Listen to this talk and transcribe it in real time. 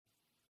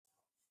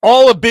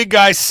All the big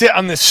guys sit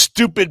on this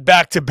stupid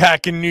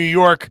back-to-back in New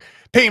York.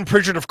 Payton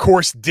Pritchard, of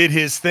course, did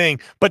his thing.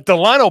 But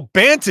Dalano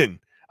Banton,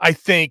 I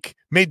think,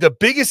 made the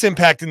biggest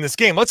impact in this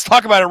game. Let's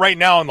talk about it right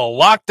now on the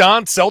Locked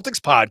On Celtics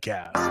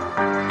podcast.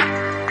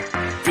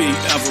 Be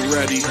ever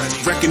ready.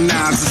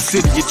 Recognize the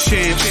city of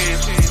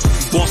champs.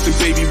 Boston,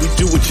 baby, we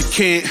do what you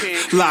can't.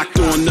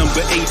 Locked on number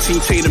 18,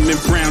 Tatum and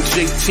Brown,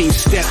 J-Team,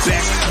 step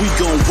back. We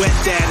gon' wet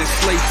that and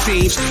slay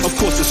teams. Of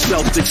course, the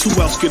Celtics, who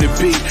else could it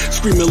be?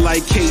 Screaming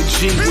like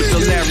KG with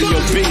the Larry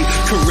O.B.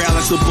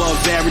 Corrales above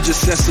average,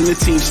 assessing the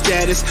team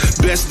status.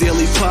 Best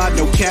daily pod,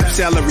 no cap,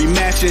 salary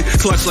matching.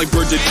 Clutch like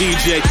Bird the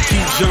DJ,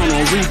 keep John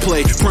on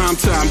replay. Prime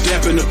time,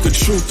 dapping up the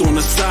truth on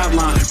the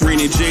sideline.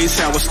 Raining J's,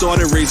 how it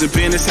started, raising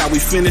banners, how we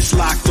finished.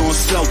 Locked on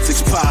Celtics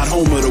pod,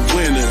 home of the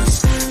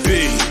winners.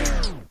 B.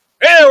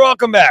 Hey there,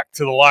 welcome back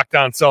to the Locked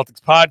On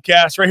Celtics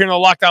podcast, right here on the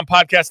Locked On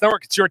Podcast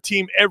Network. It's your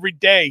team every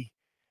day.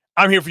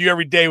 I'm here for you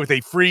every day with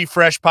a free,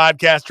 fresh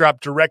podcast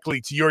dropped directly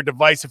to your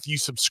device if you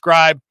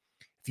subscribe.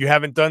 If you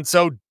haven't done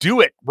so, do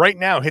it right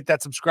now. Hit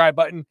that subscribe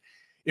button.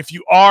 If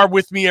you are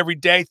with me every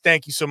day,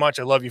 thank you so much.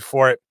 I love you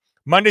for it.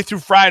 Monday through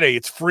Friday,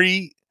 it's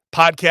free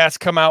podcasts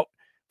come out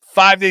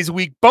 5 days a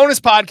week. Bonus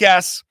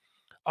podcasts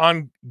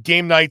on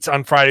game nights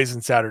on Fridays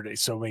and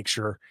Saturdays. So make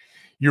sure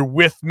you're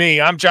with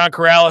me. I'm John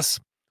Corrales.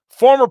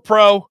 Former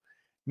pro,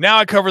 now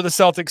I cover the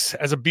Celtics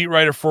as a beat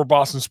writer for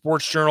Boston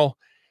Sports Journal.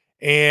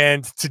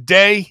 And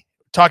today,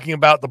 talking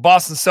about the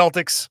Boston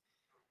Celtics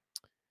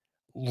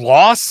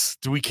loss.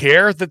 Do we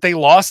care that they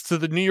lost to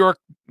the New York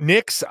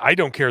Knicks? I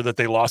don't care that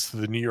they lost to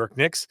the New York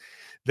Knicks.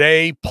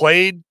 They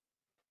played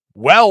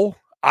well,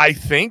 I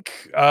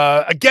think.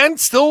 Again,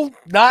 still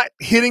not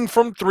hitting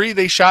from three.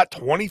 They shot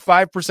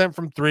 25%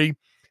 from three.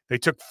 They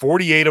took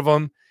 48 of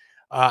them.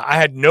 I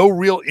had no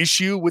real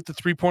issue with the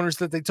three-pointers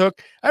that they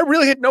took. I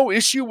really had no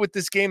issue with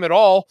this game at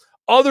all,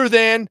 other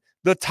than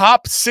the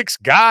top six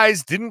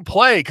guys didn't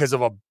play because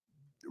of a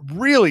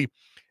really,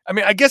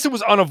 I guess it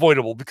was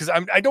unavoidable because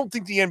I don't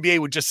think the NBA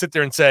would just sit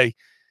there and say,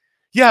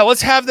 yeah,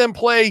 let's have them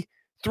play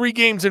 3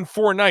 games in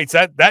 4 nights.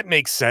 That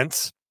makes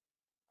sense.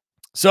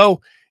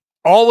 So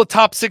all the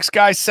top 6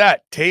 guys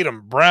sat: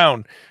 Tatum,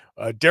 Brown,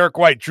 Derek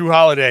White, Drew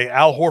Holiday,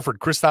 Al Horford,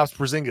 Kristaps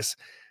Porzingis.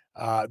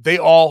 They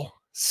all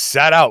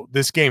sat out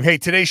this game. Hey,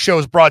 today's show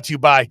is brought to you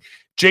by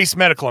Jace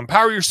Medical.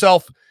 Empower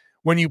yourself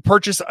when you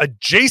purchase a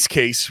Jace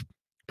case,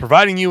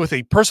 providing you with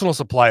a personal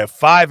supply of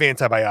 5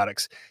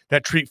 antibiotics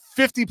that treat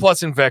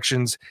 50-plus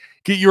infections.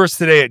 Get yours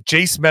today at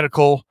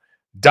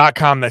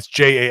jacemedical.com. That's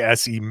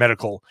J-A-S-E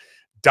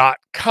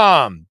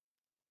medical.com.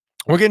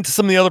 We'll get into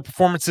some of the other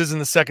performances in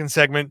the second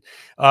segment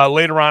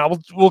later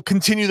on. We'll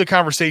continue the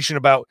conversation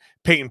about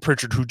Payton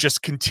Pritchard, who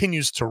just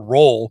continues to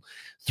roll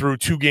through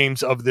 2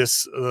 games of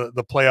this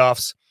the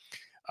playoffs.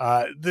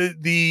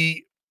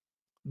 The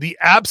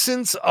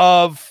absence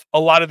of a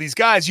lot of these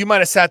guys, you might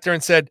have sat there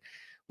and said,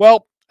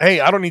 well,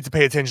 hey, I don't need to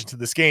pay attention to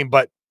this game,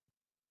 but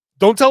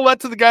don't tell that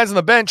to the guys on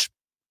the bench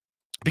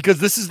because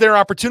this is their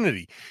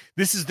opportunity.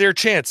 This is their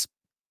chance.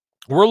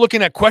 We're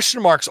looking at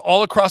question marks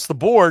all across the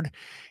board,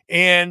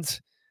 and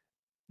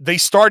they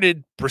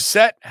started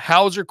Brissett,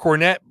 Hauser,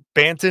 Cornette,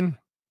 Banton,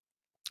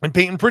 and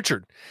Payton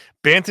Pritchard.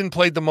 Banton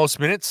played the most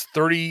minutes, a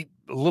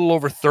little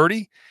over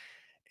 30.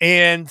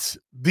 And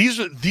these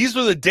are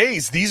the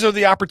days. These are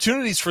the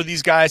opportunities for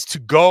these guys to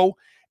go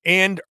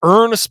and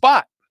earn a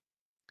spot.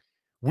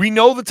 We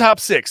know the top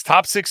 6.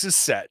 Top 6 is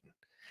set.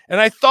 And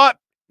I thought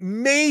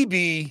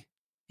maybe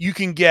you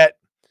can get,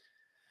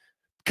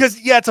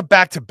 because, yeah, it's a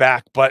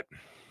back-to-back, but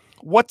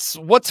what's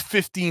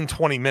 15,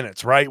 20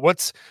 minutes, right?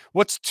 What's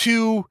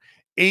 2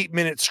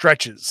 8-minute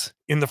stretches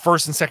in the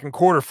first and second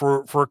quarter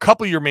for a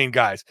couple of your main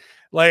guys?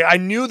 Like, I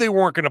knew they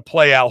weren't going to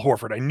play Al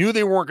Horford. I knew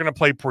they weren't going to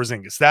play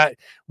Porzingis. That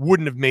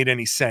wouldn't have made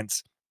any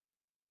sense.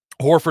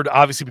 Horford,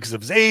 obviously, because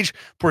of his age.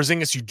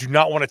 Porzingis, you do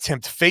not want to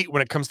tempt fate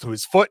when it comes to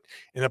his foot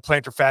in the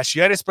plantar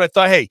fasciitis. But I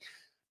thought, hey,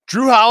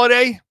 Drew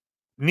Holiday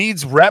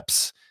needs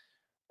reps.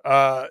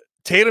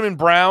 Tatum and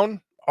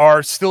Brown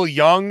are still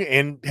young.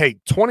 And, hey,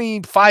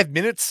 25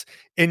 minutes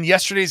in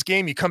yesterday's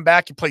game. You come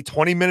back, you play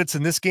 20 minutes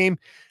in this game.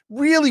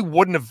 Really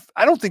wouldn't have –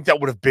 I don't think that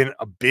would have been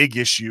a big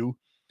issue.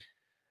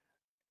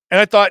 And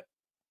I thought,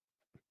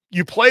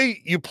 you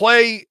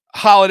play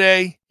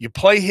Holiday, you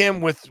play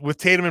him with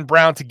Tatum and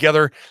Brown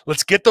together.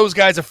 Let's get those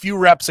guys a few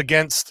reps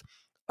against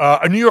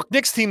a New York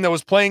Knicks team that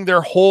was playing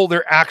their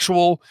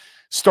actual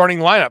starting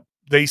lineup.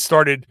 They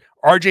started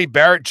R.J.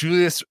 Barrett,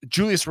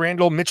 Julius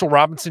Randle, Mitchell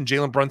Robinson,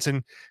 Jalen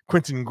Brunson,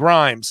 Quentin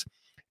Grimes,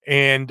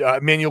 and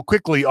Emmanuel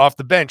Quickley off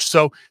the bench.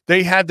 So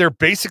they had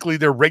basically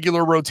their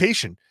regular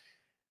rotation.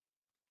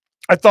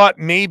 I thought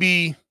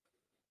maybe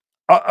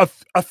a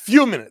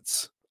few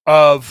minutes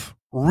of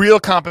real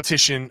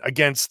competition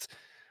against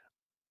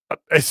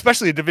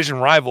especially a division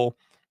rival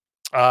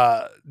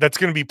that's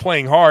going to be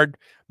playing hard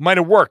might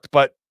have worked,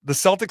 but the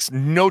Celtics,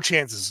 no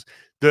chances.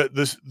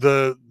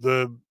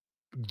 The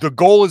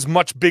goal is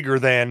much bigger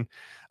than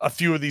a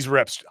few of these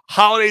reps.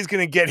 Holiday's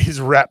going to get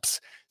his reps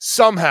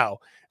somehow.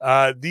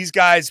 These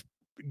guys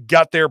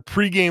got their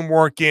pregame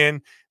work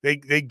in.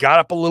 They got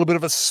up a little bit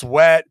of a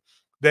sweat.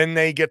 then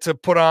they get to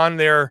put on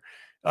their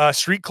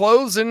street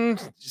clothes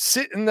and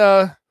sit on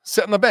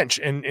the bench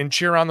and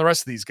cheer on the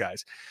rest of these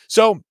guys.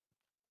 So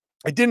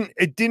it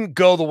didn't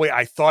go the way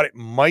I thought it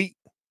might,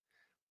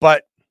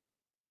 but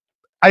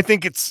I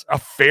think it's a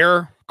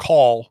fair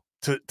call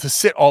to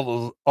sit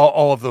all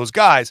of those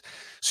guys.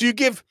 So you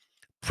give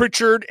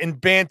Pritchard and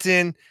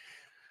Banton,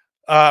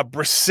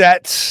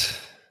 Brissett,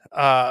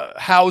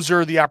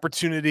 Hauser the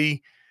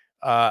opportunity.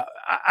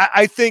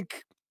 I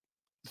think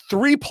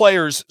 3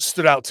 players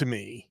stood out to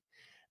me,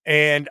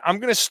 and I'm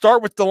going to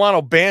start with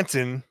Dalano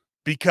Banton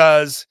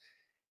because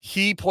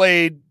he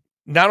played.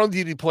 Not only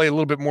did he play a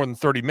little bit more than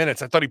 30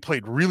 minutes, I thought he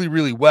played really,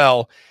 really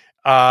well.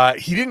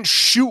 He didn't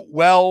shoot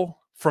well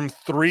from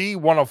 3,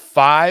 1 of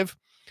 5,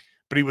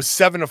 but he was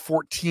 7 of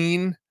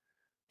 14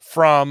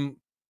 from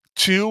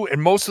 2,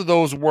 and most of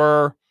those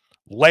were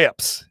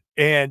layups.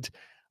 And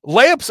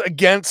layups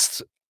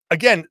against,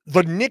 again,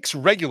 the Knicks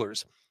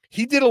regulars.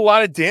 He did a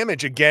lot of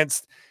damage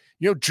against,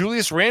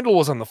 Julius Randle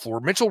was on the floor.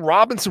 Mitchell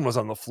Robinson was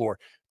on the floor.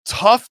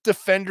 Tough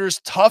defenders,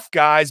 tough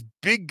guys,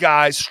 big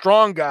guys,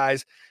 strong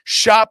guys,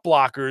 shot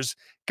blockers,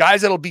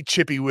 guys that'll be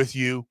chippy with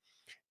you.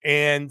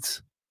 And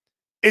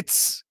it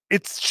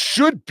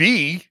should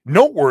be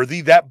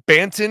noteworthy that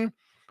Banton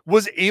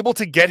was able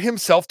to get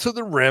himself to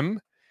the rim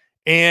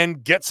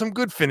and get some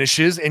good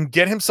finishes and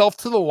get himself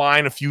to the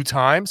line a few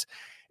times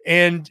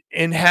and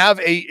have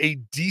a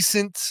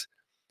decent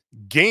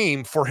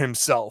game for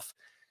himself.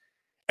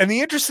 And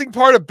the interesting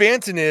part of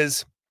Banton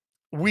is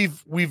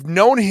we've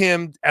known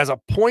him as a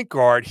point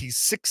guard. He's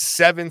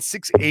 6'7",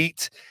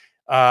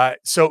 6'8".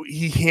 So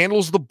he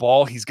handles the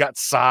ball. He's got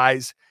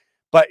size,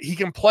 but he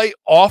can play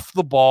off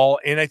the ball.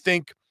 And I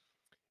think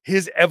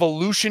his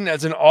evolution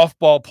as an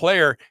off-ball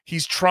player,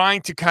 he's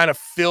trying to kind of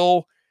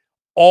fill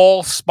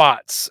all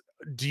spots.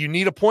 Do you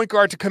need a point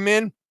guard to come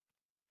in?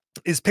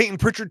 Is Payton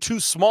Pritchard too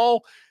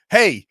small?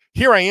 Hey,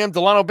 here I am,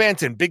 Dalano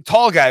Banton, big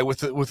tall guy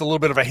with a little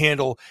bit of a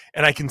handle,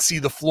 and I can see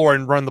the floor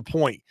and run the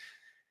point.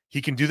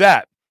 He can do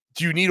that.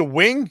 Do you need a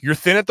wing? You're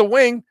thin at the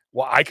wing.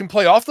 Well, I can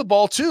play off the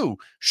ball too.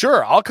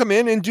 Sure, I'll come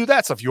in and do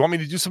that stuff. You want me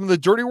to do some of the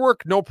dirty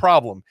work? No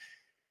problem.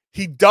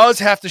 He does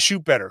have to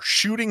shoot better.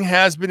 Shooting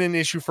has been an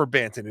issue for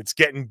Banton. It's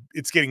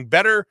getting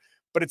better,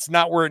 but it's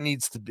not where it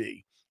needs to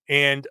be.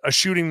 And a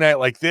shooting night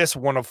like this,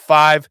 1 of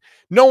 5,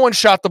 no one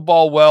shot the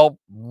ball well,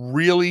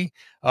 really,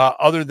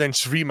 other than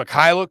Svi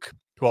Mikhailuk,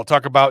 who I'll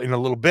talk about in a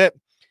little bit.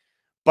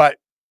 But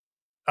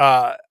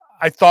I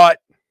thought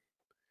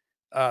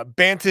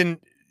Banton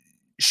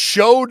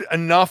showed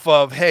enough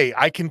of, hey,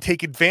 I can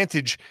take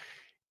advantage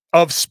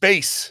of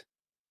space.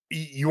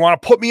 You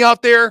want to put me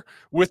out there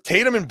with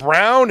Tatum and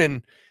Brown,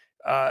 and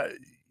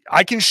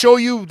I can show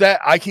you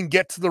that I can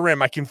get to the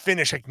rim. I can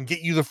finish. I can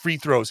get you the free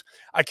throws.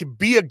 I can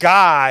be a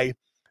guy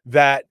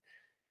that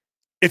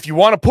if you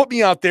want to put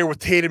me out there with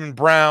Tatum and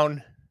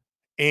Brown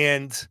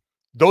and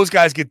those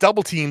guys get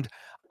double teamed,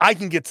 I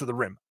can get to the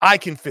rim. I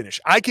can finish.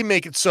 I can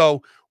make it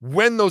so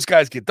when those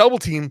guys get double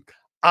teamed,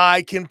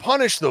 I can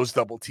punish those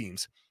double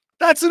teams.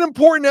 That's an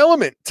important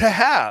element to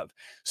have.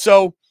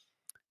 So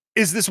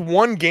is this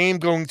one game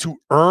going to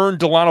earn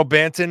Dalano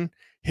Banton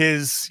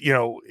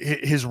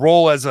his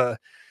role as a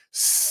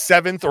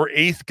 7th or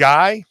 8th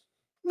guy?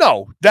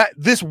 No,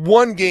 this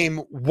one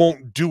game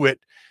won't do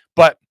it,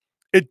 but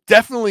it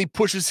definitely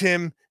pushes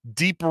him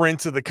deeper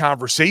into the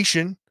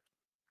conversation.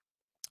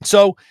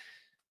 So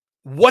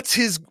what's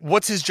his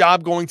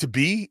job going to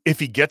be if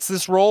he gets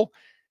this role?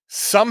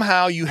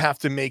 Somehow you have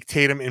to make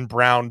Tatum and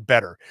Brown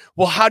better.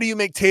 Well, how do you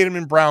make Tatum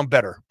and Brown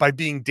better? By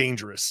being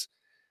dangerous.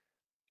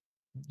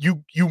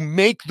 You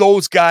make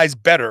those guys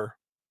better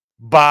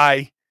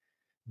by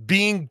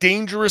being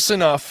dangerous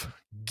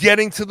enough,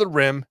 getting to the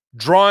rim,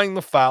 drawing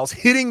the fouls,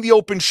 hitting the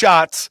open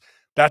shots.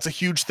 That's a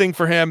huge thing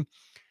for him.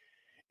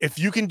 If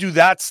you can do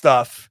that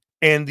stuff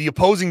and the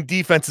opposing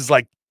defense is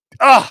like,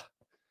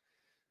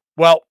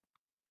 well,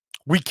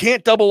 we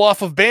can't double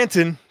off of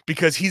Banton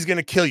because he's going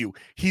to kill you.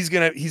 He's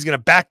going to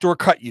backdoor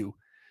cut you,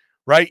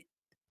 right?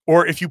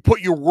 Or if you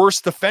put your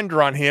worst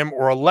defender on him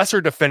or a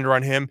lesser defender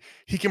on him,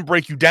 he can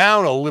break you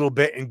down a little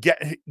bit and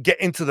get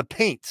into the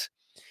paint.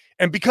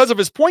 And because of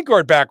his point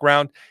guard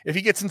background, if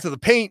he gets into the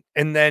paint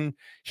and then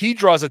he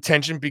draws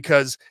attention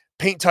because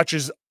paint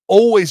touches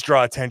always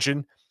draw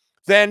attention,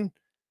 then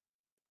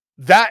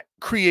that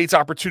creates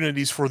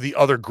opportunities for the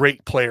other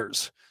great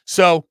players.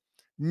 So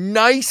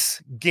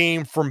nice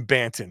game from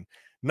Banton.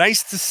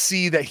 Nice to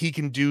see that he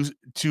can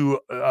do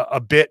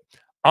a bit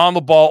on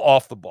the ball,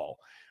 off the ball.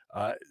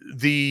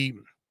 The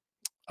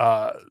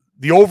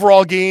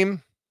overall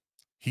game,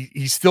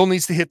 he still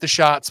needs to hit the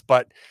shots,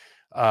 but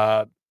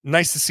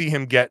nice to see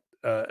him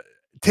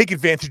take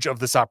advantage of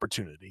this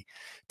opportunity.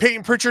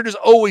 Payton Pritchard is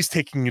always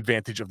taking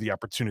advantage of the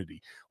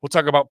opportunity. We'll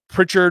talk about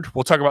Pritchard.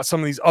 We'll talk about some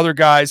of these other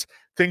guys,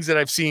 things that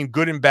I've seen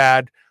good and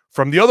bad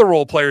from the other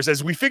role players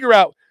as we figure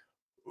out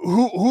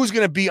who's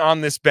going to be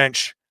on this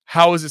bench.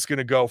 How is this going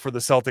to go for the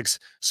Celtics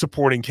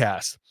supporting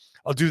cast?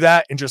 I'll do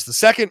that in just a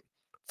second.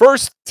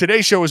 First,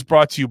 today's show is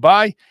brought to you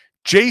by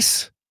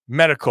Jace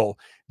Medical.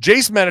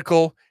 Jace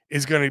Medical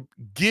is going to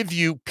give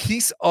you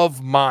peace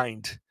of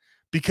mind,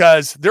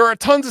 because there are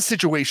tons of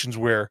situations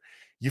where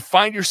you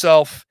find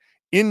yourself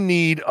in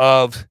need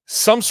of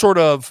some sort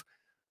of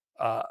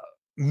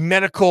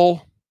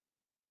medical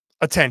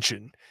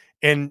attention,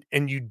 and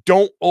you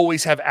don't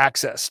always have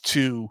access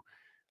to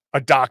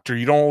a doctor.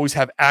 You don't always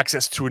have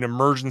access to an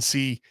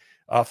emergency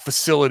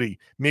facility.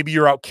 Maybe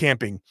you're out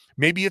camping.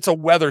 Maybe it's a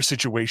weather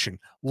situation,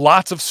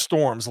 lots of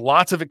storms,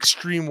 lots of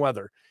extreme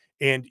weather,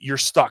 and you're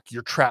stuck,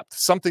 you're trapped,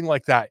 something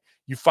like that.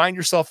 You find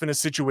yourself in a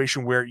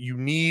situation where you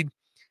need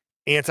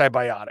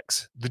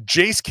antibiotics. The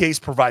Jace case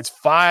provides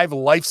 5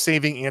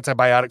 life-saving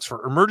antibiotics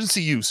for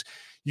emergency use.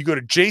 You go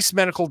to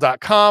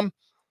jacemedical.com,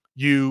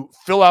 you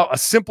fill out a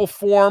simple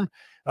form.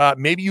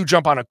 Maybe you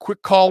jump on a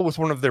quick call with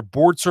one of their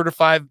board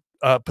certified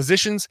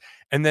positions.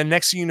 And then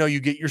next thing you know, you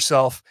get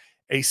yourself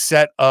a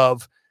set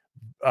of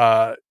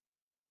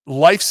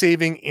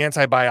life-saving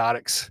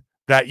antibiotics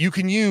that you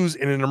can use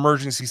in an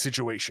emergency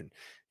situation.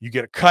 You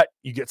get a cut,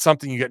 you get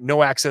something, you get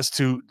no access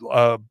to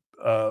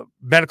a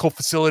medical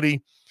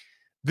facility.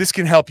 This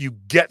can help you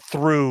get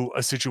through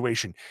a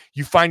situation.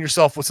 You find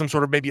yourself with some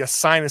sort of maybe a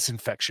sinus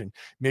infection.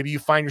 Maybe you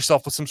find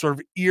yourself with some sort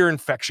of ear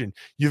infection.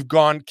 You've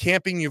gone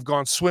camping, you've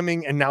gone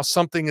swimming, and now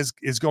something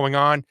is going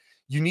on.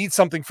 You need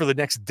something for the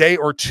next day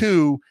or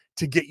two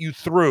to get you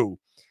through.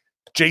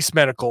 Jace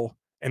Medical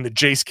and the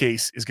Jace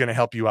case is going to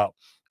help you out.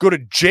 Go to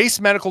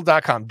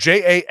jacemedical.com,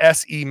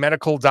 JASE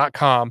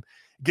medical.com.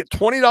 Get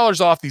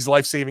 $20 off these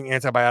life-saving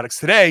antibiotics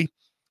today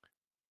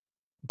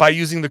by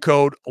using the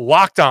code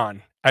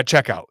LOCKEDON at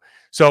checkout.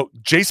 So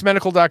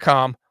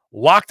jacemedical.com,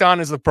 locked on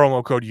is the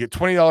promo code. You get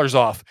 $20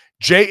 off,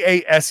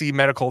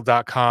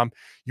 JASEmedical.com.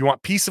 You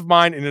want peace of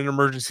mind in an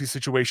emergency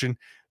situation,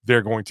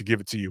 they're going to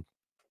give it to you.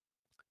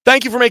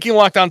 Thank you for making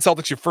Locked On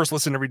Celtics your first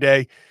listen every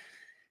day.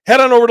 Head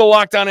on over to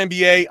Locked On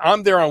NBA.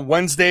 I'm there on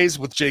Wednesdays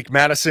with Jake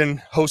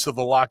Madison, host of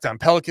the Locked On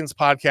Pelicans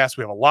podcast.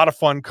 We have a lot of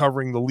fun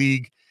covering the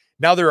league.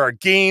 Now there are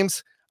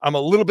games. I'm a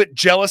little bit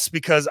jealous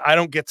because I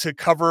don't get to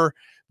cover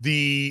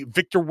the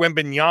Victor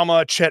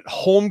Wembanyama, Chet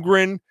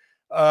Holmgren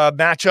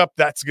matchup.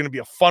 That's going to be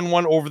a fun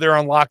one over there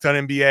on Locked On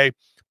NBA.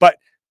 But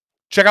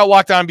check out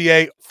Locked On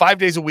NBA 5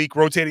 days a week,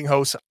 rotating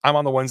hosts. I'm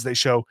on the Wednesday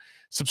show.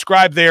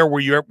 Subscribe there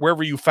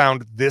wherever you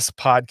found this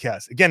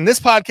podcast. Again, this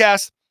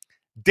podcast,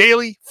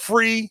 daily,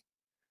 free,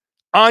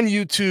 on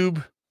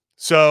YouTube.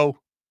 So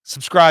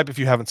subscribe if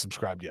you haven't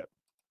subscribed yet.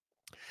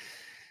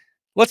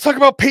 Let's talk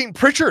about Payton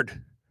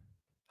Pritchard.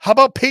 How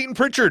about Payton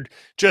Pritchard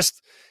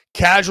just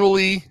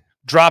casually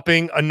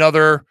dropping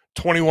another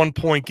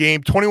 21-point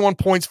game, 21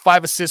 points,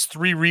 5 assists,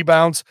 3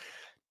 rebounds.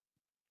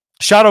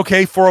 Shot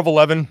okay, 4 of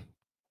 11,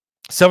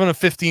 7 of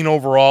 15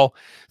 overall,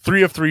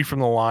 3 of 3 from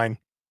the line.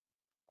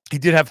 He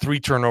did have 3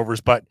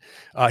 turnovers, but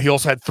he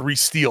also had 3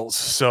 steals.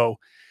 So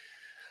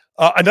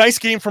a nice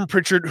game from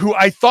Pritchard, who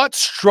I thought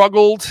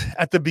struggled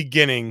at the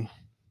beginning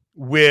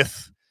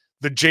with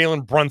the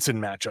Jalen Brunson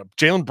matchup.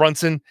 Jalen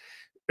Brunson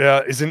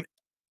is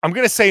I'm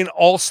going to say an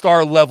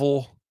all-star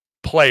level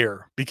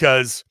player,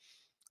 because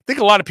I think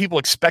a lot of people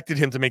expected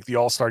him to make the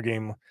all-star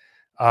game,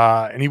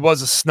 and he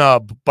was a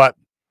snub. But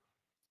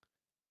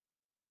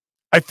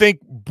I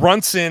think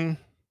Brunson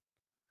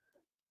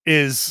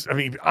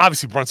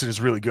obviously Brunson is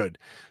really good.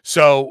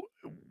 So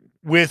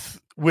with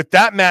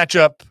that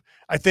matchup,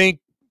 I think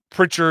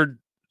Pritchard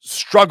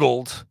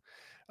struggled,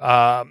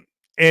 and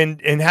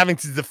having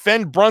to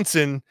defend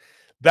Brunson,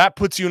 that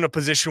puts you in a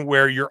position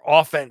where your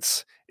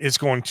offense is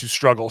going to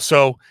struggle.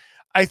 So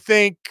I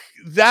think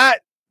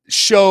that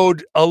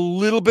showed a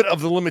little bit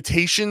of the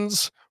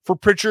limitations for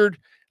Pritchard.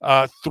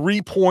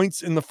 3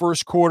 points in the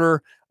first quarter.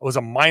 It was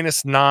a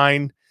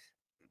 -9.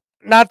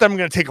 Not that I'm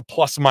going to take a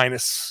plus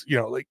minus,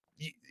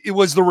 it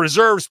was the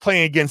reserves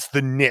playing against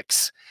the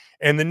Knicks,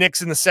 and the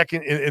Knicks in the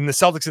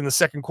Celtics in the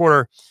second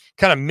quarter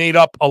kind of made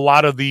up a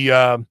lot of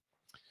the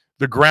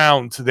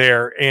ground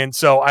there. And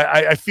so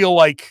I feel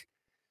like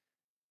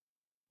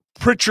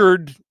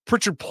Pritchard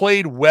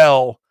played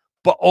well,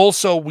 but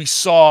also we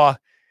saw,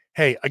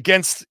 hey,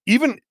 against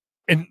even,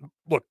 and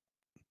look,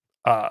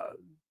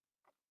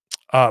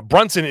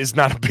 Brunson is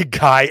not a big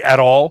guy at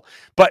all,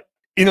 but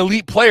an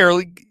elite player,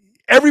 like,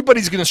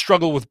 everybody's going to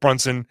struggle with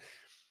Brunson.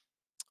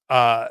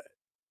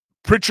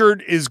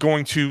 Pritchard is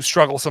going to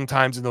struggle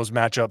sometimes in those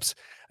matchups.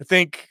 I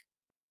think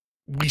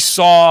we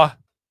saw,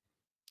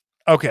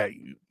 okay,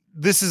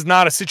 this is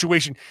not a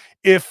situation.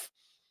 If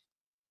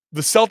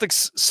the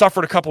Celtics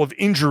suffered a couple of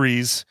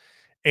injuries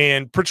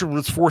and Pritchard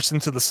was forced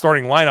into the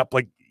starting lineup,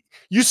 like,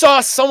 you saw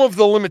some of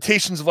the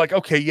limitations of, like,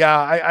 okay, yeah,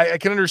 I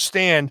can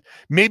understand.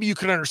 Maybe you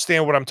can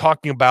understand what I'm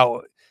talking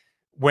about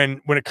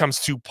when it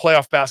comes to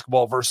playoff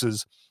basketball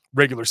versus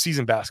regular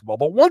season basketball.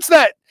 But once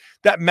that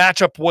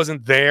matchup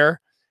wasn't there,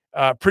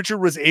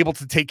 Pritchard was able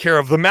to take care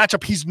of the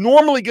matchup he's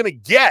normally going to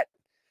get,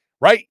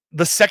 right?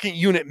 The second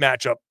unit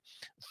matchup,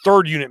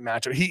 third unit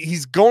matchup.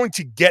 He's going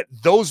to get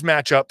those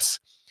matchups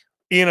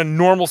in a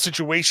normal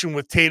situation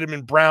with Tatum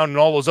and Brown and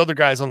all those other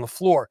guys on the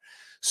floor.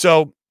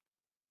 So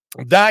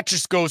that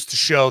just goes to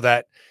show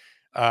that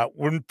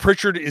when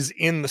Pritchard is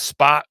in the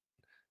spot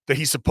that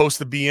he's supposed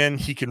to be in,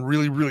 he can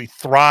really, really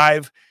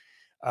thrive.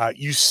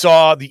 You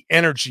saw the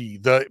energy,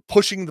 the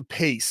pushing the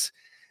pace.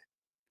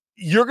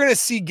 You're going to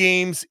see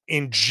games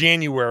in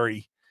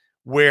January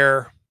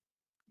where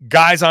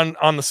guys on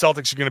the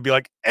Celtics are going to be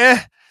like,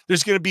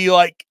 there's going to be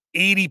like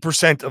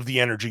 80% of the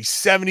energy,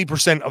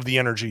 70% of the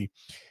energy.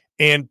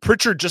 And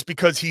Pritchard, just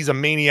because he's a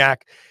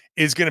maniac,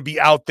 is going to be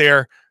out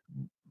there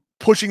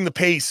pushing the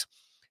pace.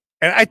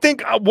 And I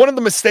think one of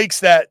the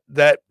mistakes that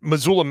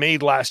Mazzulla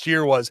made last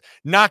year was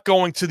not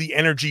going to the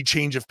energy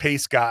change of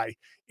pace guy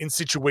in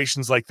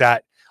situations like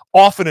that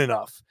often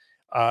enough.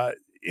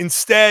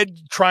 Instead,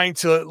 trying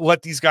to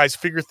let these guys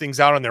figure things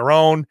out on their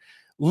own,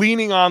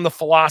 leaning on the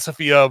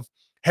philosophy of,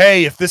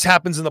 hey, if this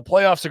happens in the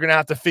playoffs, they're going to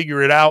have to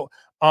figure it out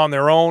on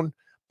their own.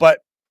 But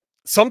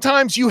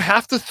sometimes you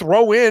have to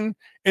throw in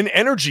an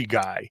energy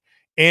guy.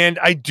 And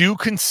I do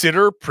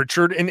consider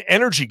Pritchard an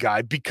energy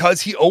guy because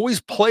he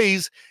always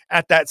plays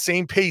at that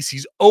same pace.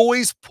 He's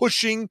always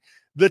pushing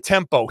the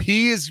tempo.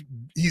 He's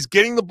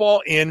getting the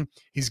ball in.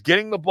 He's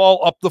getting the ball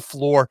up the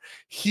floor.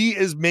 He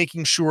is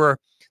making sure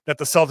that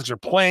the Celtics are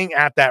playing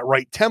at that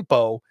right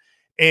tempo.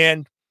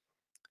 And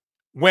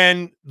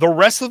when the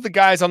rest of the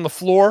guys on the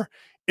floor,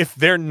 if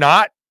they're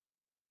not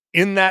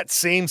in that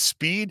same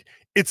speed,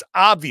 it's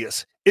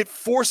obvious. It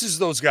forces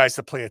those guys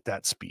to play at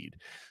that speed.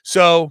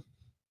 So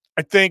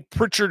I think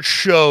Pritchard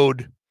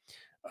showed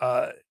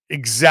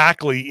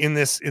exactly in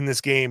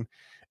this game,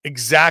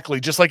 exactly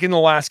just like in the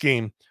last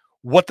game,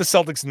 what the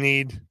Celtics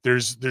need.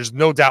 There's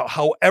no doubt.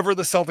 However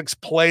the Celtics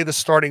play the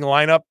starting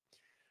lineup,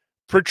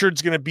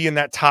 Pritchard's going to be in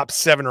that top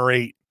 7 or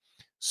 8.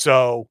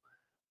 So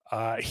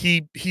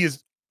he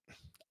has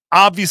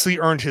obviously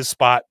earned his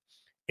spot,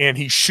 and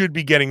he should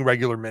be getting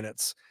regular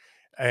minutes.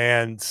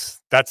 And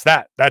that's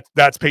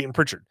Payton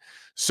Pritchard.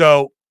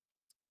 So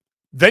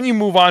then you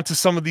move on to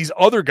some of these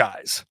other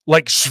guys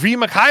like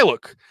Svi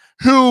Mikhailuk,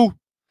 who,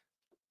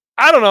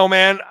 I don't know,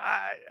 man.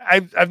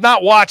 I've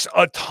not watched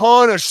a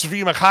ton of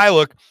Svi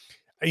Mikhailuk.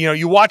 You know,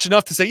 you watch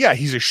enough to say, yeah,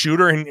 he's a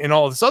shooter and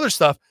all this other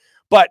stuff.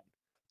 But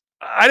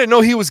I didn't know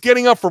he was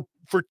getting up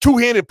for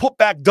two-handed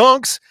putback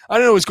dunks. I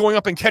didn't know he was going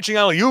up and catching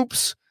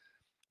alley-oops.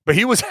 But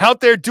he was out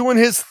there doing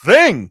his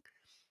thing.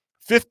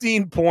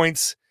 15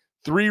 points,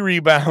 3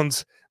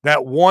 rebounds,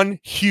 that one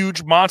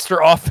huge monster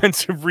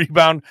offensive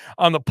rebound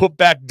on the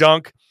putback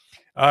dunk.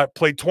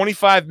 Played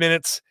 25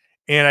 minutes,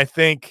 and I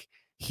think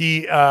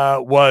he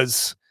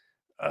was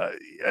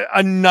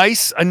a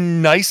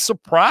nice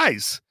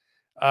surprise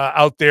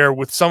out there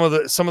with some of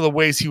the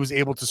ways he was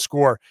able to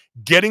score,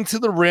 getting to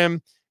the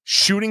rim,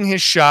 shooting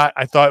his shot.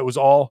 I thought it was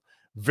all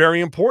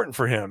very important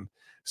for him.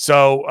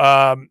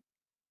 So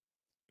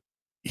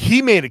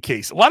he made a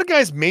case. A lot of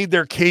guys made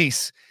their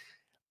case.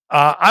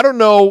 I don't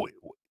know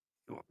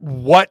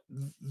what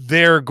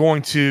they're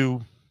going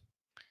to,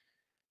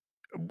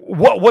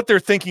 what they're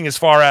thinking as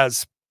far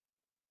as,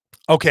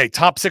 okay,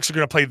 top 6 are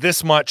going to play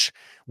this much.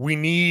 We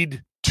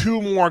need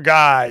 2 more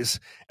guys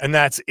and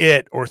that's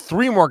it, or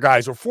 3 more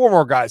guys or 4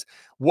 more guys.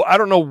 Well, I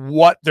don't know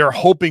what they're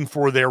hoping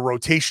for their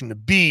rotation to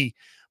be,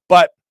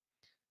 but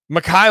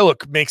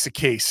Mikhailuk makes a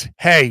case.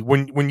 Hey,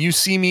 when you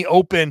see me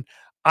open,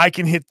 I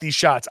can hit these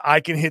shots. I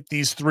can hit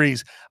these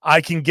threes.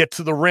 I can get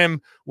to the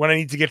rim when I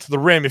need to get to the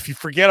rim. If you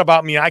forget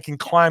about me, I can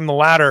climb the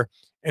ladder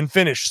and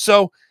finish.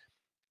 So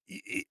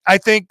I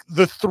think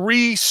the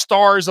 3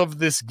 stars of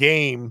this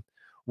game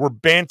were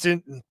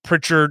Banton,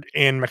 Pritchard,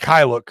 and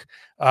Mikhailuk.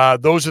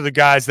 Those are the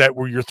guys that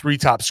were your 3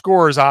 top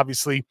scorers,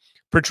 obviously.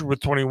 Pritchard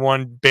with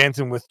 21,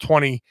 Banton with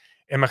 20,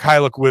 and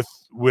Mikhailuk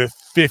with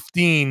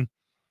 15.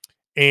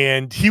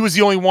 And he was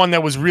the only one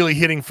that was really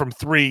hitting from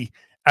 3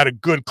 at a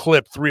good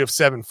clip, 3 of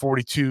 7,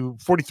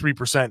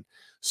 43%.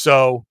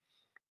 So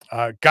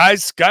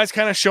guys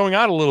kind of showing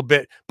out a little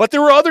bit. But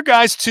there were other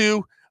guys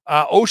too.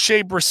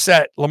 O'Shea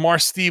Brissett, Lamar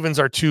Stevens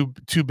are two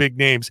big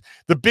names.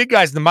 The big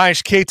guys,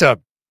 Nemayesh Keita.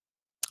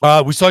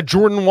 We saw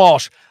Jordan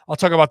Walsh. I'll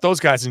talk about those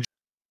guys.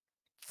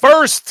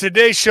 First,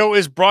 today's show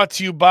is brought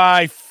to you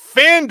by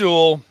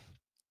FanDuel.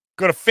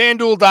 Go to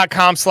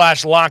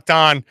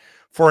FanDuel.com/lockedon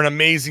for an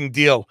amazing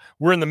deal.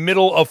 We're in the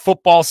middle of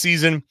football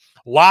season.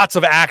 Lots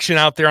of action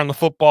out there on the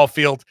football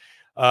field.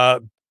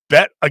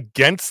 Bet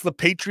against the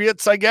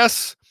Patriots, I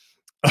guess.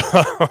 Head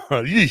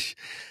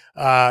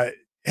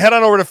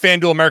on over to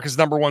FanDuel, America's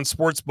 #1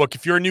 sports book.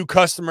 If you're a new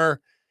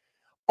customer,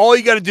 all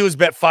you got to do is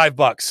bet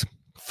 $5.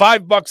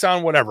 $5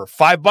 on whatever.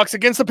 $5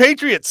 against the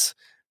Patriots.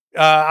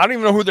 I don't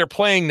even know who they're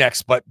playing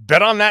next, but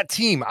bet on that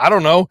team. I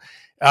don't know.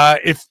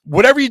 If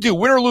whatever you do,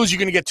 win or lose, you're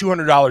going to get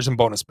 $200 in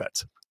bonus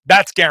bets.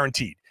 That's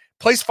guaranteed.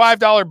 Place a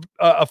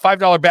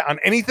 $5 bet on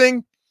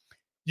anything,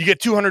 you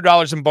get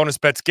 $200 in bonus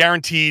bets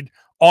guaranteed.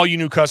 All you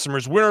new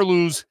customers, win or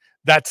lose,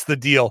 that's the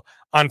deal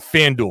on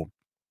FanDuel.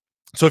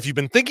 So if you've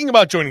been thinking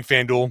about joining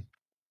FanDuel,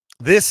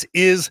 this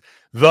is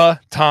the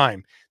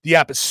time. The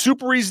app is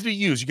super easy to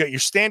use. You got your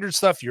standard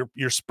stuff,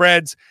 your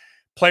spreads,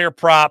 player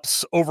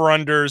props,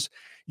 over-unders.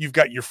 You've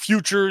got your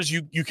futures.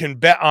 You can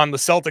bet on the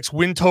Celtics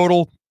win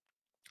total.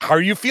 How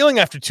are you feeling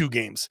after 2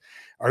 games?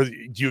 Do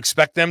you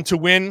expect them to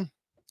win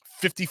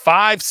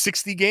 55,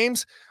 60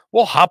 games?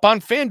 Well, hop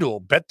on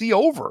FanDuel. Bet the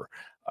over.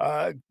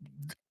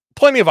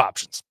 Plenty of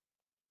options.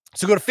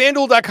 So go to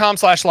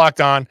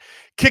FanDuel.com/lockedon,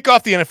 kick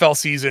off the NFL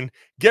season,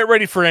 get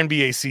ready for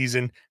NBA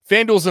season.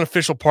 FanDuel is an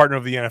official partner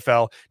of the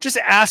NFL. Just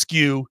ask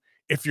you,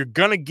 if you're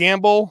going to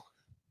gamble,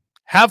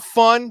 have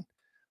fun,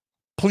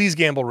 please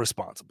gamble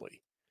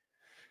responsibly.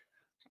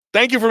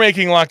 Thank you for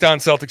making Locked On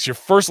Celtics your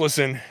first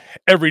listen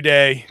every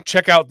day.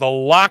 Check out the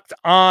Locked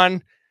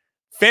On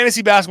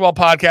Fantasy Basketball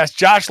Podcast.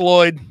 Josh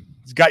Lloyd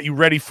has got you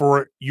ready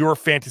for your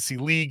fantasy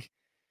league.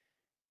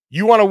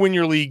 You want to win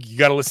your league, you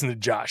got to listen to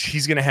Josh.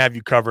 He's going to have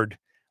you covered.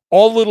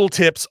 All the little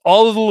tips,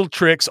 all the little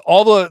tricks,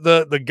 all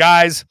the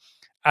guys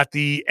at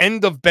the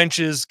end of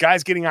benches,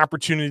 guys getting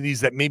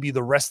opportunities that maybe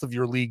the rest of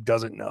your league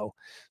doesn't know.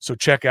 So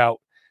check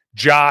out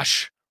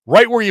Josh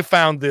right where you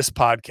found this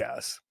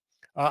podcast.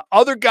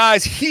 Other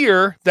guys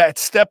here that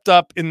stepped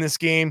up in this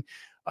game,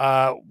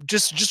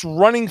 just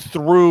running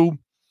through.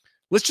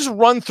 Let's just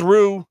run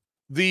through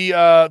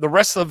the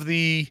rest of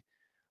the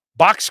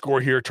box score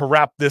here to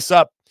wrap this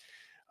up.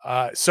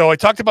 So I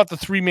talked about the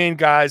three main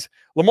guys,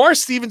 Lamar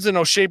Stevens and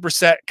O'Shea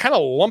Brissett, kind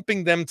of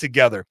lumping them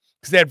together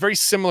because they had very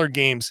similar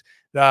games.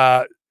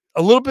 A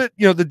little bit,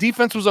 the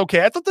defense was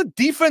okay. I thought the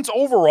defense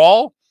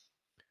overall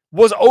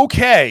was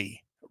okay,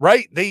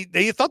 right?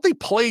 They thought they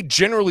played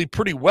generally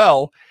pretty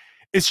well.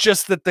 It's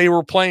just that they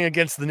were playing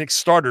against the Knicks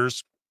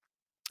starters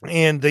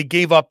and they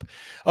gave up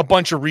a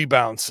bunch of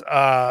rebounds.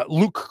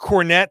 Luke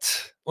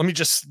Cornett, let me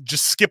just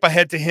skip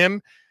ahead to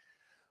him.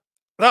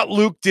 I thought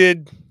Luke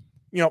did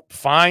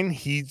fine.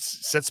 He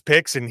sets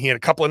picks and he had a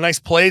couple of nice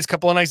plays,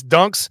 couple of nice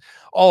dunks,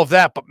 all of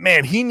that. But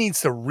man, he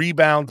needs to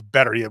rebound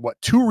better. He had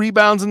 2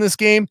 rebounds in this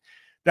game?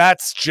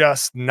 That's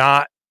just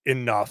not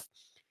enough.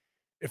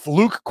 If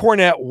Luke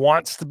Cornett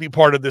wants to be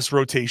part of this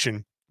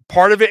rotation,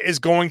 part of it is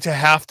going to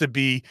have to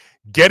be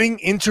getting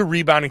into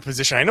rebounding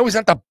position. I know he's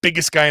not the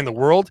biggest guy in the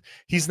world.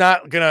 He's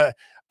not going to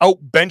out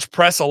bench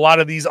press a lot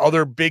of these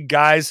other big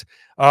guys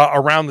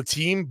around the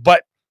team,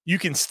 but you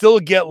can still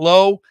get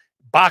low,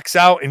 box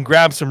out, and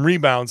grab some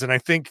rebounds. And I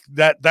think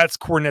that's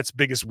Cornett's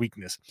biggest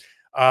weakness.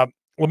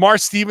 Lamar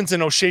Stevens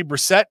and O'Shea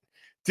Brissett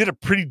did a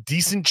pretty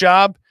decent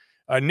job.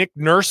 Nick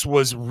Nurse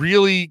was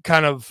really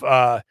kind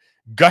of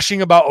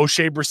gushing about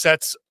O'Shea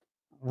Brissett's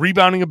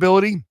rebounding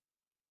ability.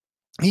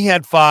 He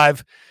had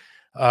 5.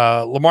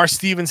 Lamar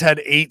Stevens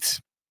had 8.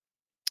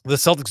 The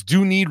Celtics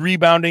do need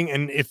rebounding,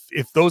 and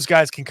if those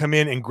guys can come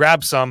in and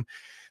grab some,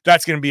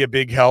 that's going to be a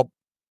big help.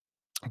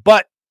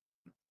 But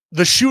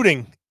the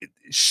shooting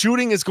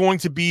is going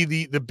to be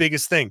the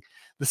biggest thing.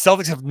 The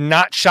Celtics have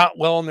not shot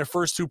well in their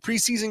first 2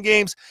 preseason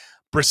games.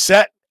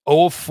 Brissett,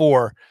 0 of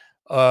 4.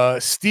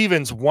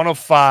 Stevens, 1 of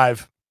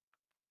 5.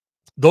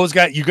 Those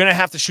guys, you're going to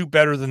have to shoot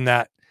better than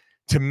that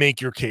to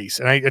make your case.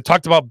 And I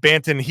talked about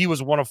Banton. He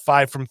was 1 of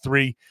 5 from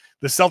 3.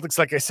 The Celtics,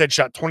 like I said,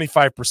 shot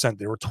 25%.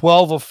 They were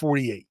 12 of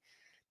 48.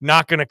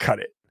 Not going to cut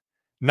it.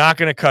 Not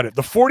going to cut it.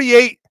 The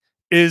 48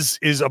 is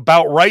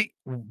about right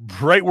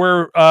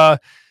where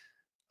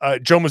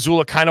Joe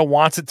Mazzulla kind of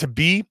wants it to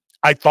be.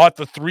 I thought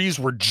the threes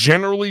were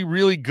generally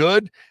really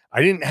good.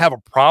 I didn't have a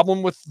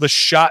problem with the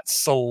shot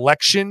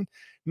selection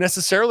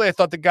necessarily. I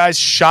thought the guys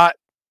shot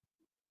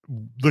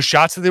the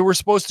shots that they were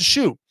supposed to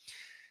shoot.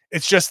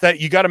 It's just that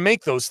you got to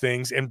make those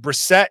things, and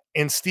Brissett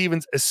and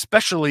Stevens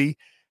especially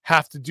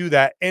have to do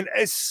that, and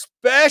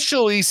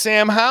especially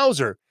Sam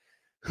Hauser,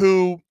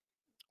 who,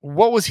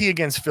 what was he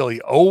against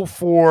Philly? 0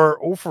 for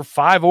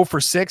 5, 0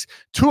 for 6,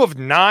 2 of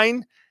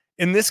 9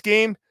 in this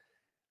game.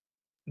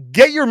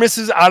 Get your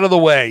misses out of the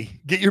way.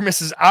 Get your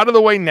misses out of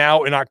the way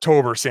now in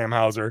October, Sam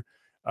Hauser.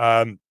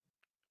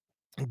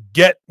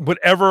 Get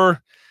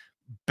whatever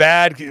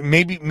bad,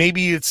 maybe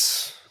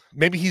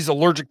he's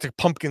allergic to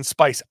pumpkin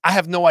spice. I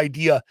have no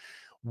idea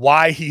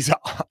why he's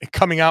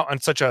coming out on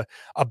such a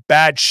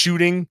bad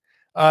shooting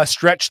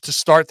stretch to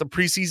start the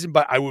preseason,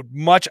 but I would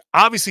much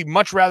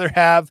rather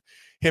have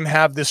him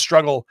have this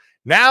struggle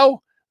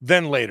now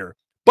than later.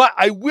 But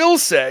I will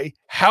say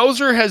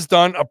Hauser has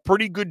done a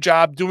pretty good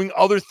job doing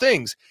other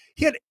things.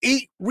 He had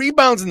 8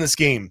 rebounds in this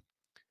game.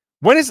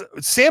 When is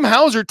Sam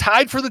Hauser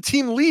tied for the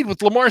team lead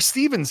with Lamar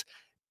Stevens?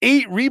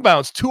 8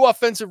 rebounds, 2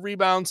 offensive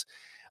rebounds.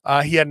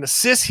 He had an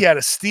assist. He had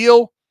a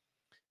steal,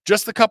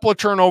 just a couple of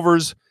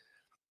turnovers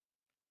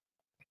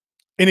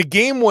in a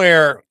game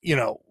where,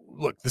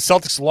 look, the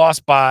Celtics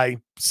lost by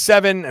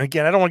 7. And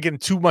again, I don't want to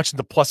get too much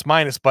into plus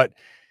minus, but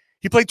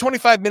he played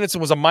 25 minutes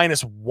and was a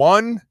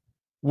 -1,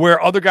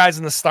 where other guys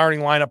in the starting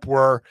lineup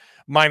were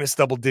minus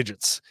double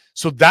digits.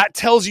 So that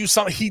tells you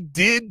something. He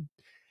did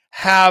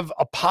have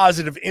a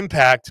positive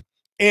impact.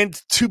 And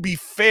to be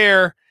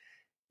fair,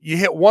 you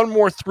hit one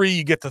more 3,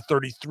 you get to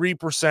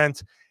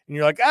 33%. And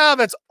you're like,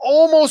 that's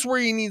almost where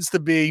he needs to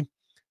be.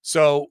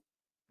 So,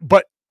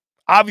 but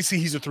obviously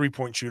he's a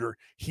 3-point shooter.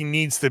 He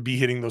needs to be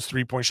hitting those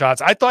 3-point shots.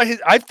 I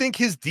think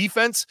his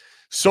defense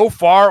so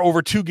far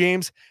over 2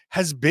 games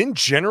has been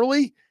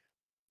generally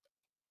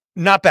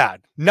not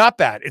bad. Not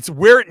bad. It's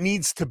where it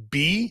needs to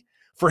be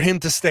for him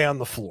to stay on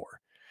the floor.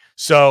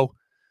 So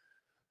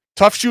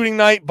tough shooting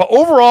night, but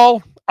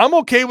overall, I'm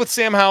okay with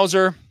Sam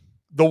Hauser,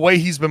 the way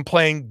he's been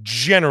playing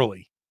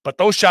generally, but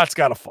those shots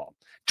got to fall.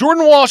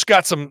 Jordan Walsh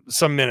got some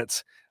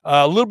minutes.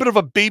 A little bit of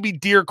a baby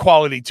deer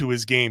quality to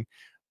his game.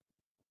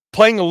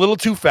 Playing a little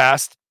too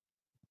fast,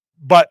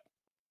 but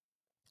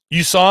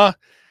you saw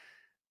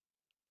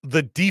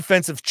the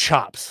defensive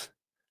chops.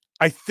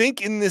 I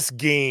think in this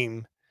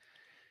game,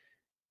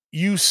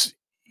 you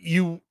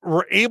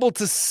were able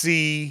to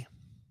see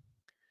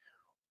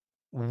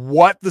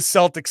what the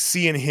Celtics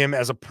see in him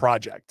as a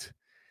project.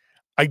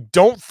 I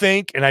don't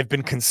think, and I've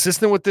been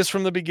consistent with this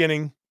from the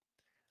beginning,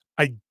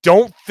 I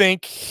don't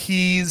think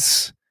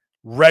he's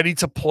ready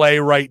to play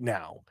right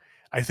now.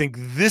 I think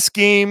this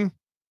game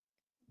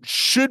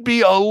should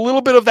be a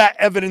little bit of that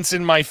evidence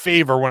in my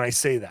favor when I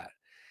say that.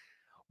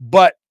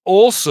 But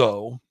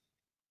also,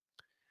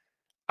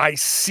 I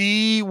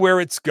see where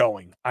it's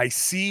going. I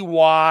see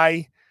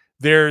why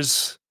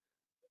there's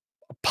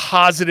a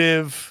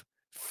positive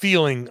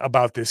feeling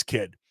about this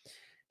kid.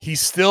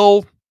 He's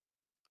still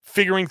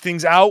figuring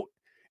things out.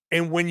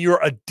 And when you're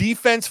a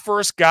defense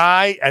first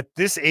guy at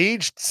this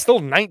age, still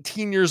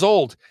 19 years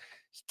old,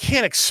 you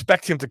can't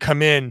expect him to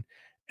come in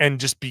and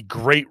just be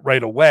great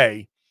right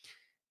away.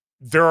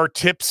 There are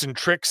tips and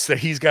tricks that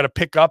he's got to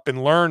pick up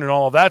and learn and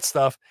all of that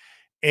stuff.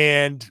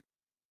 And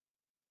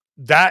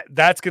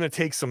that's going to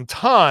take some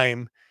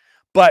time,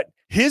 but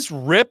his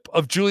rip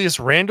of Julius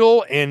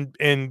Randle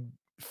and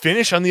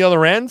finish on the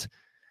other end,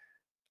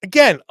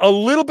 again, a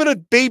little bit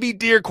of baby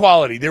deer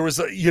quality. There was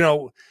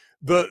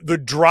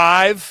the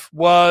drive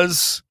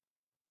was,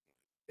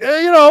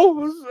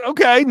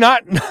 okay,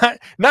 not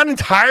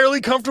entirely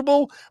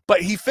comfortable,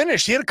 but he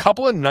finished. He had a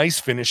couple of nice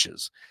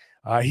finishes.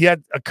 He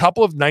had a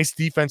couple of nice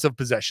defensive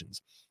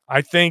possessions.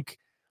 I think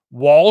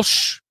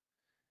Walsh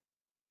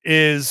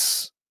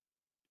is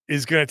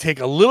going to take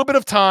a little bit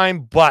of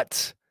time,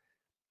 but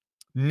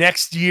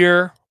next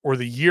year or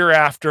the year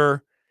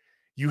after,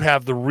 you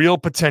have the real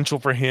potential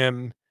for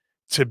him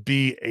to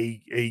be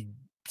a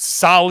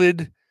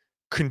solid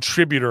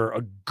contributor,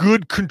 a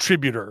good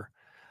contributor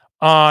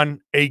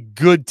on a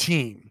good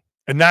team.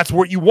 And that's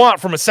what you want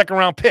from a second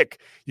round pick.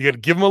 You got to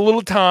give him a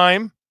little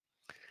time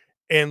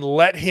and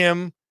let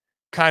him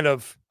kind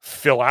of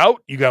fill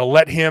out. You got to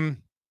let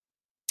him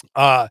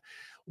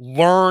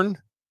learn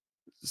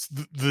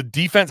the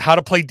defense, how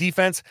to play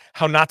defense,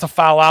 how not to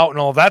foul out and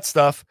all that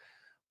stuff.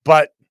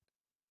 But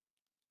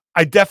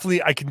I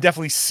can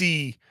definitely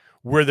see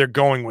where they're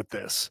going with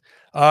this.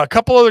 A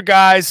couple other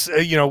guys,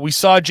 we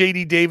saw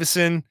JD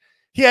Davison.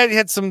 He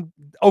had some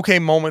okay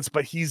moments,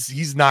 but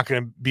he's not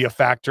going to be a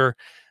factor.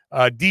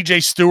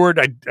 DJ Stewart,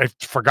 I've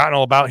forgotten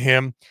all about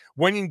him.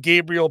 When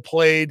Gabriel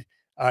played,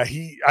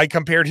 I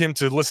compared him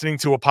to listening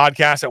to a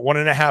podcast at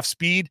 1.5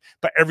 speed,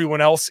 but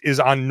everyone else is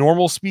on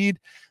normal speed.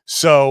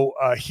 So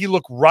he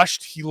looked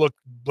rushed. He looked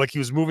like he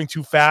was moving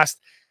too fast.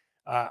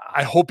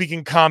 I hope he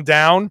can calm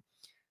down,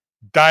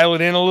 dial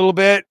it in a little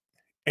bit,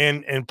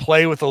 and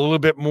play with a little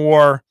bit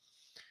more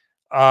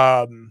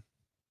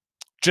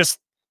just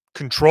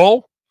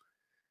control.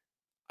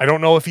 I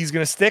don't know if he's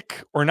going to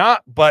stick or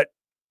not, but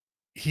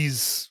he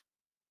was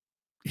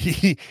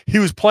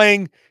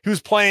playing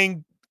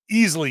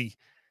easily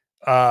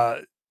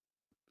a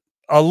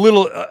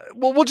little.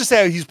 Well, we'll just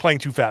say he's playing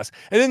too fast.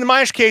 And then the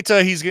Myers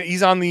Keita,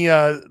 he's on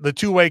the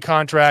two-way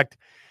contract.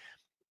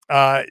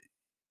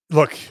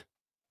 Look,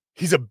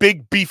 he's a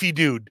big beefy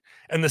dude,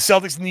 and the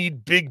Celtics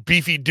need big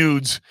beefy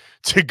dudes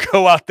to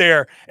go out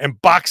there and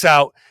box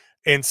out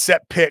and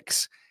set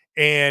picks.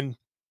 And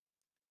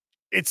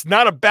it's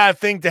not a bad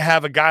thing to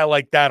have a guy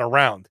like that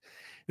around.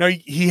 Now,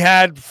 he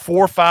had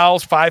 5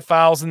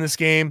 fouls in this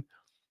game.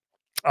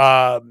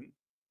 But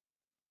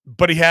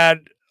he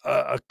had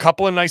a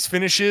couple of nice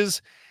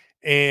finishes,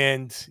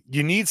 and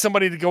you need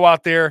somebody to go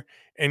out there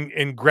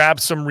and grab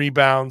some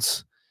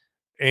rebounds.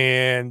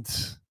 And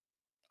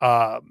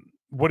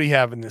what do you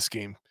have in this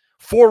game?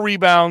 4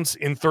 rebounds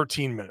in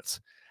 13 minutes.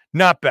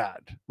 Not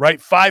bad,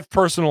 right? 5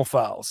 personal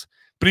fouls,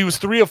 but he was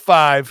 3 of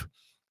 5.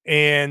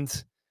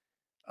 And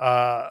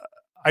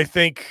I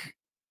think,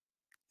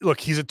 look,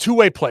 he's a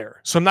two-way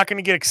player, so I'm not going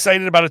to get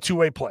excited about a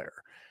two-way player,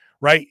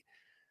 right?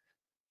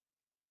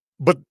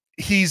 But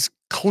he's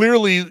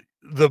clearly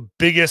the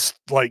biggest,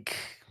 the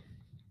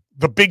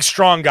big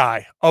strong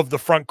guy of the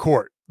front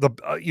court,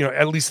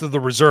 at least of the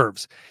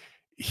reserves.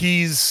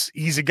 He's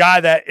a guy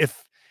that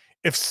if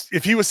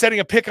he was setting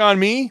a pick on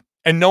me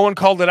and no one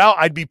called it out,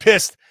 I'd be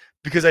pissed,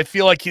 because I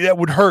feel like that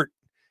would hurt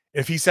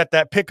if he set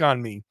that pick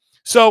on me.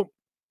 So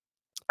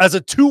as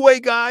a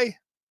two-way guy,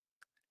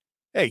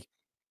 hey,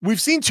 we've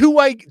seen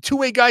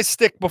two-way guys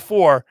stick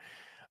before.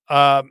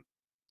 And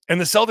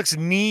the Celtics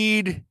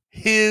need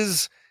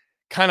his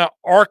kind of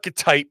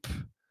archetype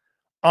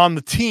on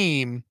the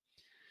team.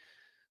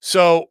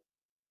 So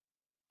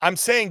I'm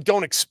saying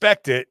don't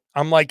expect it.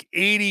 I'm like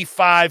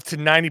 85 to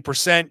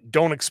 90%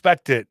 don't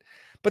expect it.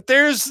 But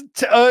there's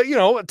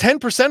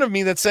 10% of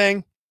me that's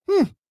saying,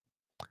 I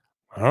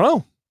don't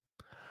know.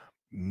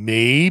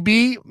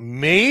 Maybe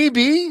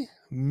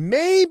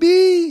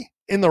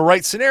in the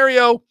right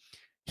scenario,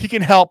 he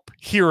can help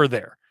here or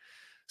there.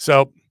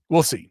 So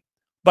we'll see.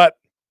 But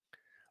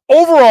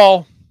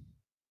overall,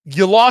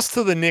 you lost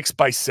to the Knicks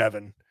by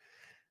 7,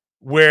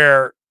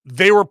 where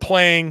they were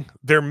playing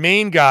their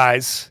main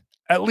guys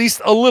at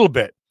least a little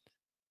bit.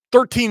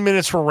 13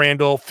 minutes for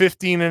Randall,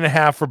 15 and a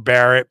half for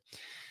Barrett.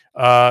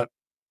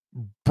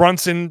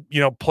 Brunson,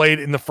 played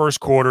in the first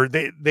quarter.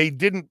 They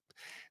didn't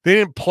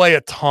play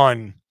a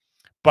ton,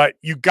 but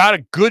you got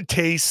a good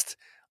taste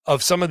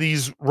of some of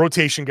these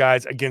rotation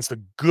guys against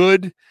some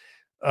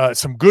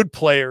good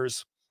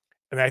players,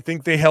 and I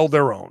think they held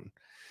their own.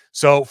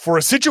 So for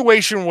a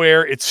situation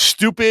where it's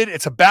stupid,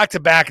 it's a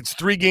back-to-back, it's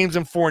 3 games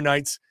in 4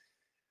 nights,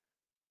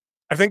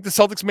 I think the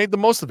Celtics made the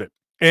most of it.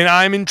 And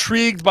I'm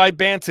intrigued by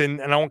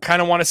Banton, and I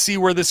kind of want to see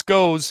where this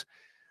goes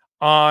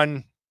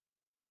on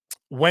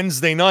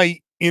Wednesday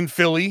night in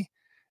Philly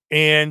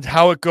and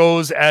how it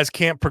goes as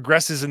camp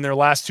progresses in their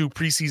last 2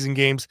 preseason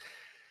games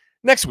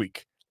next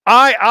week.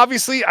 I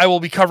will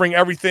be covering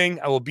everything.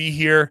 I will be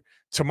here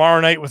tomorrow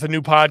night with a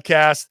new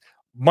podcast,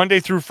 Monday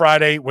through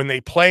Friday. When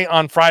they play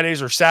on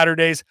Fridays or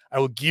Saturdays, I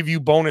will give you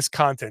bonus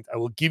content. I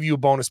will give you a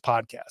bonus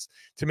podcast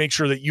to make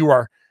sure that you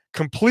are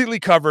completely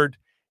covered.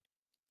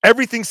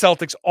 Everything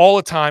Celtics all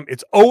the time.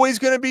 It's always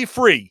going to be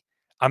free.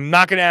 I'm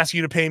not going to ask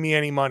you to pay me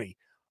any money.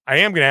 I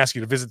am going to ask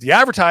you to visit the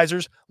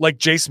advertisers like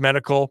Jace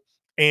Medical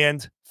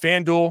and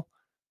FanDuel.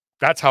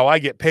 That's how I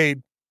get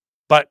paid.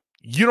 But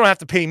you don't have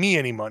to pay me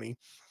any money.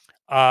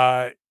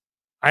 I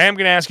am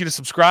going to ask you to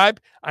subscribe.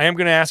 I am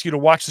going to ask you to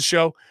watch the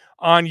show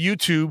on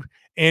YouTube.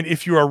 And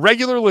if you're a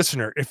regular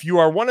listener, if you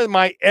are one of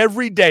my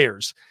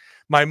everydayers,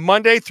 my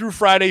Monday through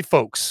Friday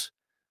folks,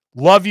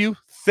 love you.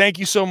 Thank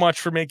you so much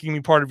for making me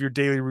part of your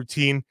daily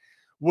routine.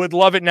 Would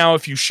love it now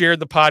if you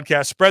shared the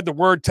podcast, spread the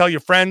word, tell your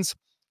friends,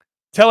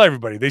 tell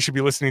everybody they should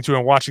be listening to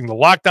and watching the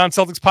Locked On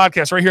Celtics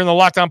podcast right here on the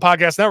Locked On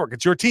Podcast Network.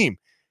 It's your team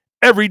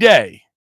every day.